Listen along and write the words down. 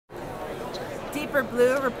Deeper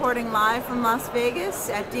Blue reporting live from Las Vegas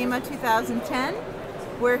at DEMA 2010.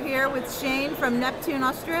 We're here with Shane from Neptune,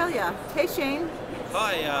 Australia. Hey Shane.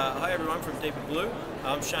 Hi everyone from DeeperBlue.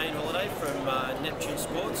 I'm Shane Holliday from Neptune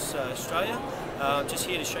Sports, Australia. Just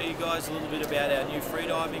here to show you guys a little bit about our new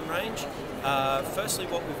freediving range. Firstly,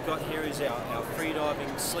 what we've got here is our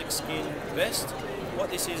freediving Sharkskin vest. What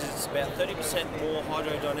this is, it's about 30% more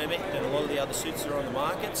hydrodynamic than a lot of the other suits that are on the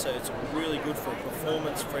market, so it's really good for a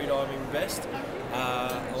performance freediving vest,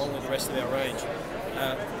 along with the rest of our range.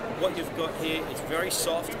 What you've got here is very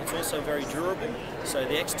soft, it's also very durable, so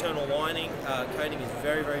the external lining coating is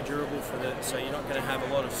very, very durable so you're not going to have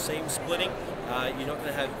a lot of seam splitting, you're not going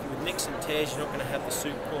to have, with nicks and tears, you're not going to have the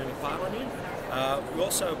suit pulling apart on you. We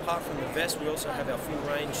also, apart from the vest, we also have our full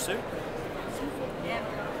range suit.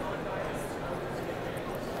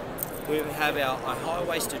 We have our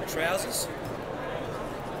high-waisted trousers,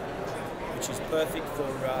 which is perfect for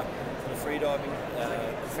the freediving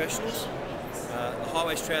professionals. The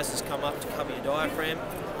high-waist trousers come up to cover your diaphragm,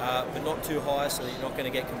 but not too high so that you're not going to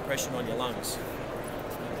get compression on your lungs.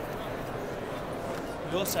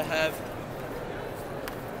 We also have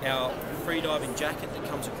our freediving jacket that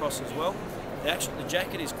comes across as well. The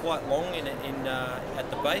jacket is quite long at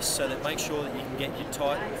the base, so that makes sure that you can get your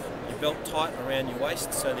belt tight around your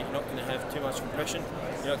waist so that you're not going to have too much compression.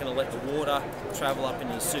 You're not going to let the water travel up in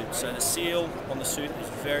your suit. So the seal on the suit is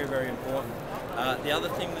very, very important. The other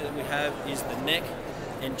thing that we have is the neck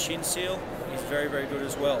and chin seal is very, very good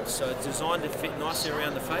as well. So it's designed to fit nicely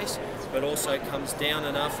around the face, but also comes down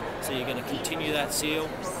enough so you're going to continue that seal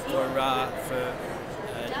for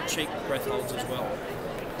cheek breath holds as well.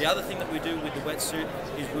 The other thing that we do with the wetsuit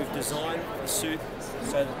is we've designed the suit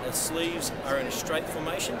so that the sleeves are in a straight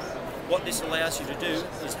formation. What this allows you to do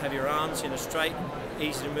is have your arms in a straight,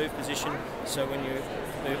 easy to move position, so when you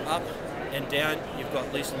move up and down, you've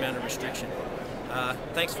got least amount of restriction.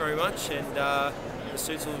 Thanks very much, and the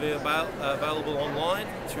suits will be available online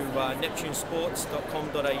through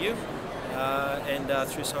neptunesports.com.au and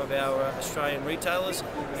through some of our Australian retailers,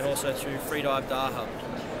 and also through Freedive Dar Hub.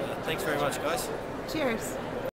 Thanks very much, guys. Cheers.